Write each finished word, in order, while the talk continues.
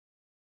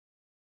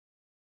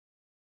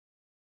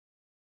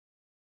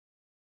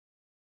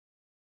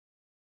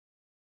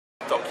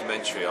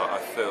documentary, I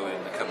feel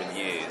in the coming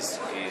years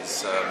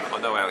is, I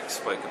know Alex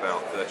spoke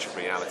about virtual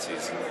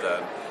realities,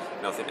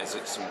 and I think there's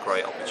some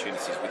great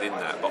opportunities within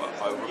that, but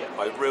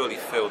I really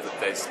feel that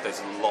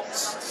there's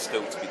lots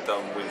still to be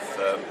done with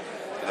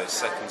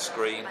second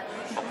screen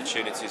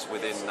opportunities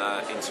within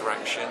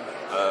interaction.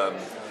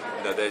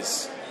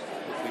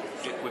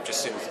 We've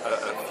just seen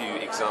a few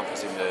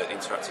examples in the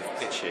interactive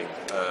pitching,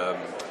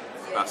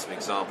 about some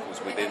examples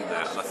within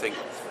that, and I think,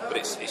 but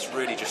it's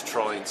really just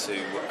trying to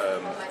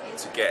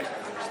get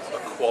a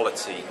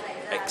quality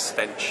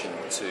extension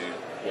to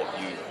what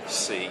you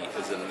see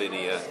as a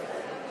linear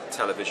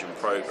television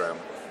program.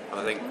 And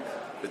I think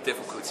the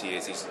difficulty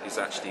is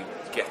actually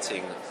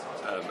getting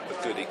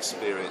a good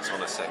experience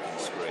on a second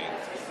screen,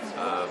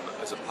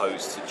 as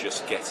opposed to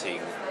just getting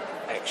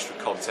extra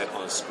content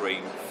on a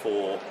screen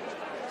for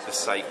the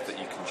sake that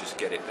you can just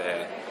get it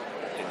there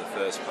in the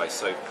first place.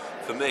 So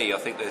for me, I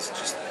think there's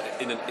just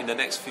in the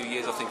next few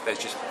years, I think there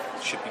just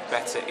should be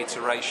better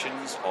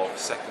iterations of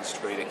second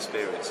screen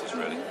experiences,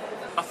 really.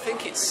 I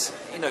think it's,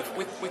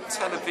 with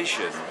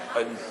television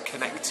and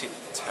connected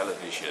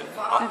television,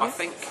 I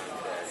think,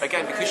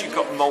 again, because you've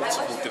got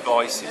multiple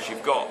devices,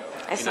 you've got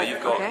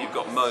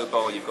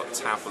mobile, you've got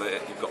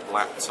tablet, you've got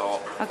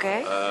laptop,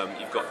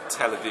 you've got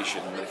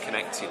television, the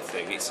connected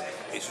thing.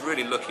 It's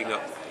really looking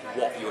at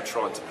what you're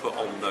trying to put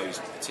on those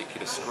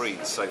particular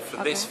screens. So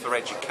for this, for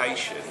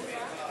education,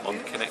 on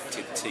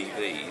connected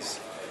TVs,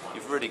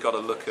 you've really got to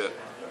look at,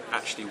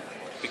 actually,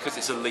 because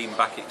it's a lean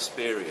back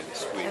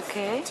experience with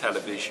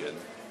television,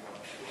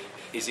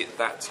 is it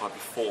that type of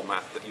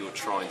format that you're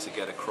trying to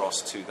get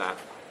across to that,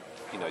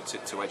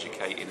 to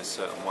educate in a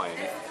certain way?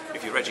 And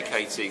if you're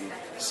educating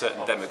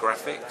certain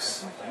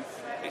demographics,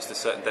 it's the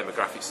certain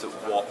demographics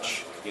that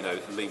watch,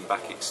 lean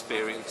back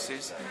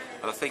experiences.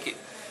 And I think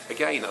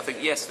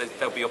yes,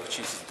 there'll be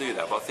opportunities to do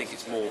that, but I think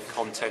it's more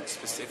content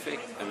specific,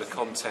 and the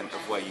content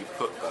of where you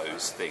put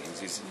those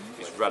things is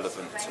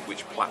relevant to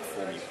which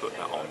platform you put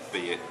that on,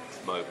 be it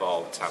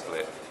mobile,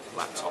 tablet,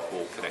 laptop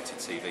or connected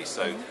TV.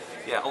 So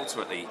yeah,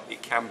 ultimately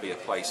it can be a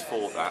place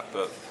for that,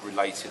 but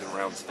related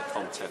around to the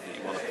content that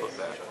you want to put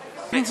there.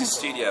 Connected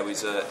Studio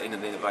is in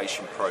an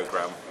innovation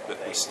program that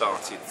we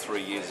started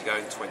 3 years ago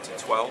in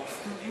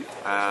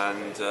 2012,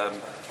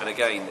 and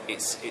again,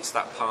 it's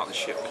that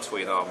partnership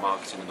between our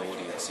marketing and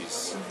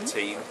audiences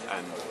team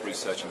and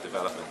research and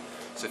development.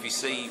 So if you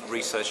see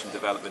research and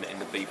development in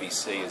the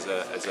BBC as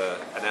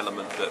an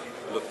element that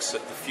looks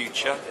at the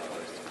future,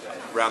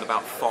 around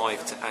about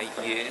 5 to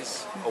 8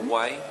 years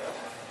away,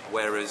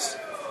 whereas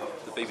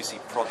the BBC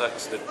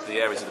products,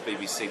 the areas of the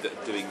BBC that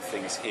are doing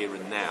things here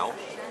and now,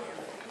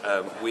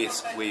 we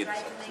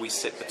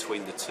sit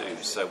between the two,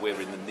 so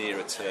we're in the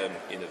nearer term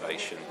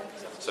innovation.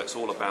 So it's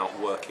all about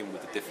working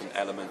with the different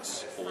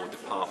elements or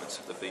departments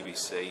of the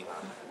BBC,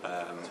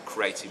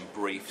 creating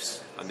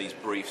briefs, and these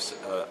briefs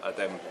are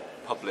then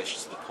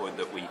published to the point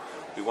that we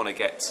want to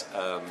get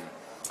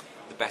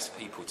the best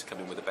people to come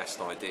in with the best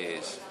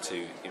ideas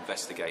to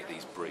investigate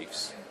these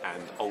briefs,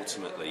 and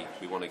ultimately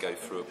we want to go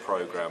through a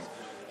programme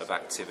of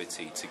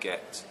activity to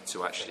get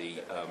to actually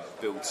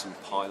build some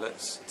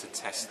pilots to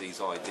test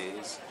these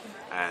ideas,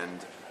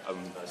 and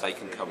they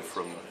can come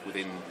from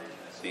within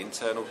the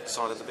internal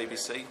side of the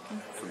BBC,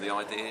 from the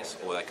ideas,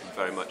 or they can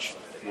very much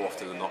more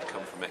often than not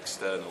come from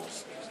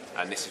externals.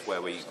 And this is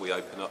where we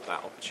open up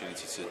that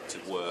opportunity to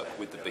work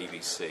with the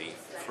BBC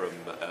from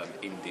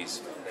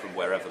indies from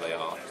wherever they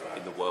are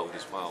in the world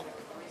as well.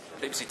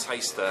 BBC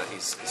Taster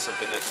is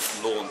something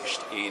that's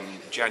launched in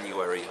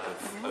January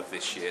of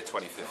this year,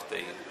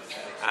 2015,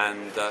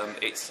 and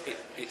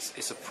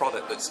it's a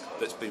product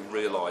that's been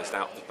realised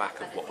out the back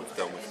of what we've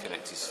done with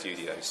Connected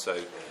Studio.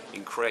 So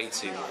in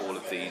creating all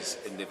of these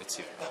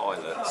innovative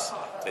pilots,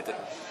 they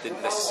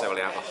didn't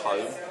necessarily have a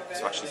home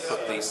to actually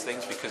put these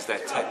things, because they're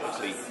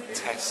technically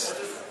test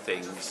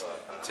things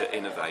to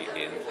innovate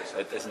in.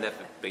 There's never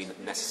been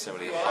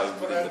necessarily a home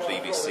within the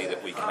BBC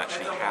that we can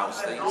actually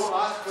house these.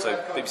 So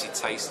BBC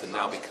Taster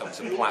now becomes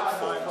a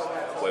platform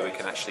where we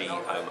can actually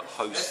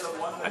host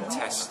and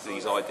test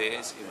these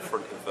ideas in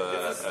front of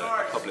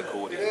a public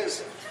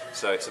audience.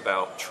 So it's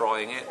about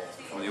trying it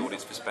from the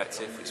audience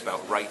perspective, it's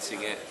about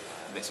rating it,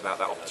 and it's about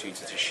that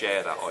opportunity to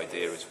share that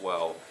idea as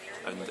well.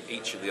 And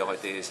each of the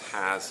ideas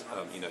has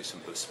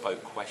some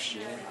bespoke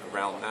questioning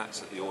around that,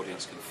 so the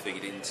audience can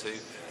feed into.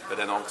 But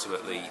then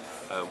ultimately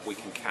we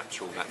can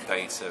capture all that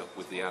data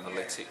with the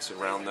analytics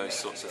around those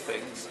sorts of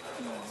things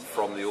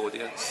from the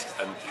audience,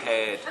 and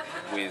paired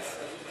with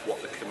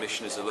what the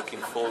commissioners are looking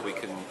for, we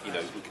can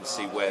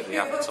see where the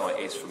appetite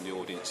is from the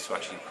audience to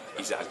actually,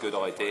 is that a good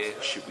idea?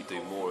 Should we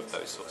do more of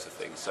those sorts of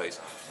things? So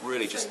it's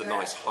really just a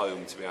nice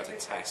home to be able to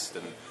test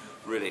and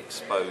really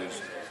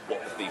expose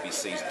what the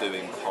BBC is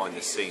doing behind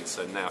the scenes.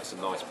 So now it's a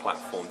nice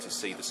platform to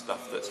see the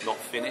stuff that's not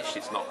finished,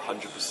 it's not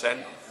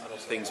 100%,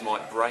 things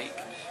might break,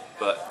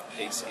 but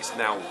it's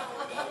now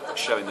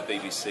showing the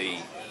BBC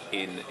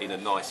in a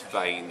nice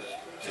vein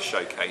to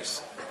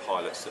showcase the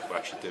pilots that we're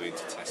actually doing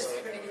to test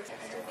it.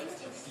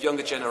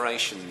 Younger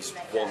generations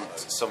want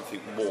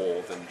something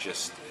more than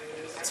just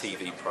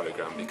TV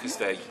program, because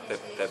they're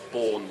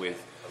born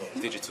with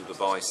digital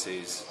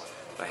devices,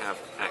 they have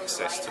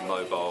access to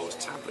mobiles,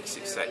 tablets,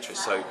 etc.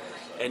 So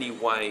any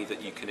way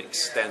that you can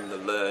extend the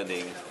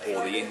learning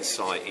or the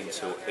insight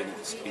into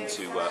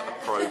a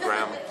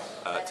program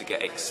to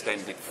get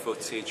extended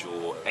footage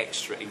or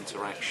extra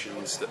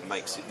interactions that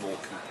makes it more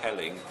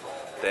compelling,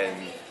 then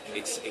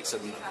it's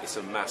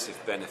a massive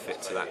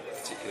benefit to that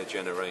particular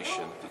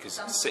generation.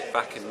 Because sit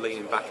back and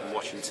leaning back and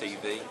watching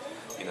TV,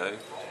 you know,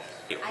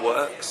 it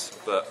works,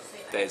 but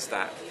there's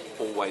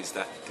always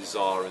that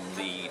desire and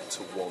need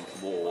to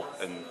want more,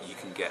 and you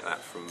can get that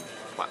from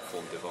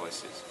platform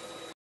devices.